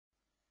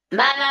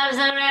My love's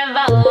a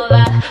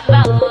revolver,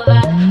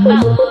 revolver,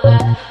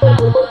 revolver,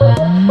 revolver.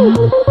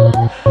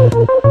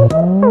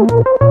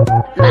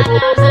 My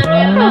love's a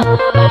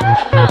revolver,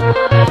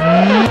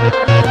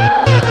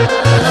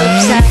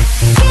 Oops, I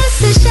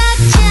guess I shot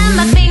you.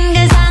 My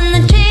fingers on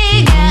the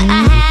trigger.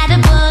 I had a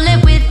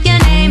bullet with your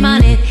name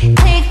on it.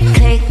 Click,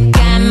 click,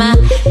 got my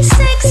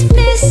sex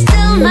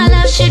pistol. My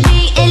love should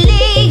be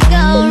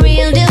illegal.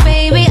 Real deal,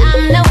 baby,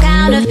 I'm no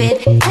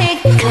counterfeit.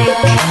 Click, click.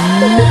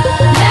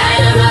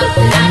 Line 'em up,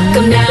 knock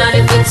 'em down.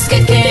 If looks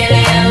could kill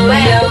it,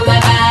 well, my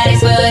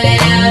body's fully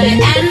loaded,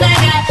 and I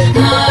got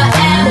more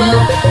ammo.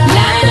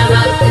 Line 'em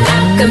up,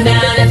 knock 'em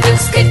down. If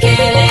looks could kill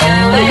it,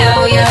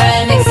 well, you're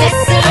an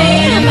accessory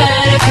to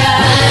murder.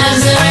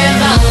 'Cause a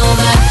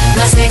revolver,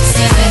 my sex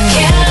is a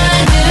killer.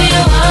 Do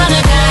you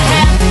wanna die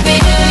happy?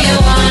 Do you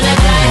wanna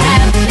die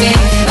happy?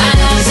 My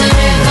love's a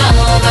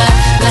revolver,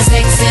 my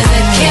sex is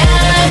a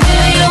killer. Do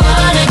you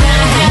wanna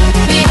die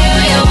happy? Do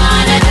you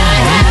wanna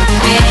die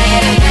happy?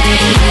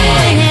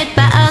 Hit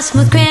by a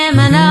smooth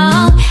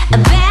criminal, a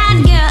bad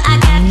girl. I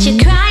got you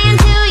crying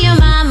to your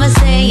mama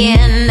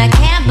saying, I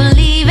can't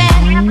believe it.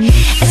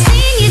 I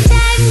seen you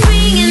type,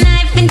 bring a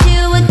knife into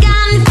a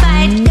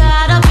gunfight.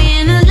 Caught up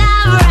in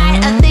love,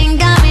 right? I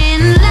think I'm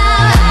in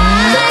love.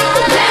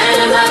 Line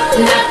 'em up,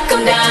 knock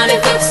 'em down.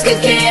 If looks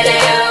could kill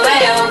it,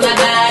 well, my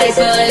body's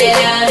fully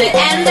loaded,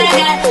 and I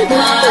got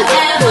more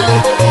ammo.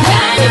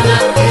 Line 'em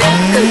up,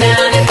 knock 'em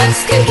down. If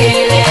looks could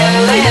kill it,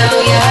 well,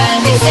 you're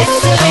an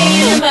accessory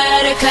to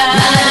murder.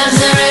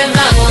 'Cause a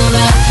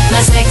revolver,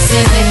 my sex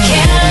is a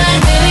killer.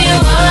 Do you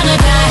wanna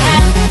die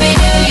happy?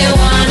 Do you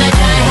wanna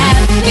die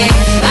happy?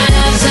 My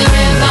love's a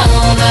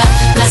revolver,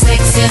 my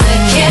sex is a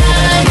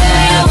killer. Do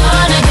you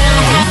wanna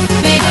die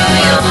happy? Do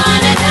you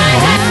wanna die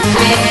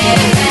happy?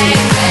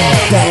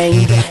 Bang,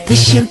 the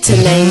shooter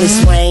name is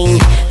Wayne.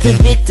 The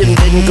victim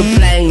didn't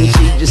complain,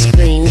 she just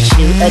screamed,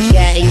 shoot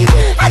again.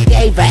 I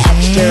gave her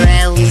extra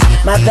rounds,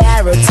 my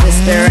barrel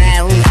twist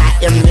around.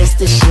 I am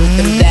Mr. Shoot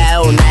them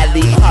down, I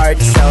leave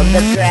hearts on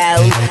the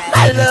ground.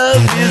 My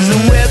love is a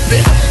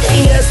weapon, and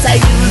yes I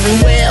use it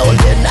well.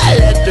 Then I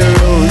let the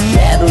rose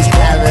petals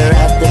color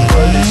out the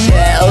bullet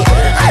shell.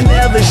 I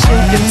never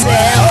shoot to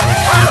tell,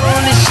 I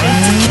only shoot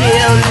to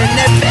kill. And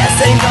that best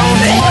ain't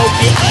gonna help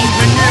you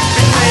even if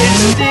it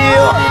rains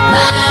still.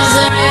 My love's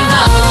a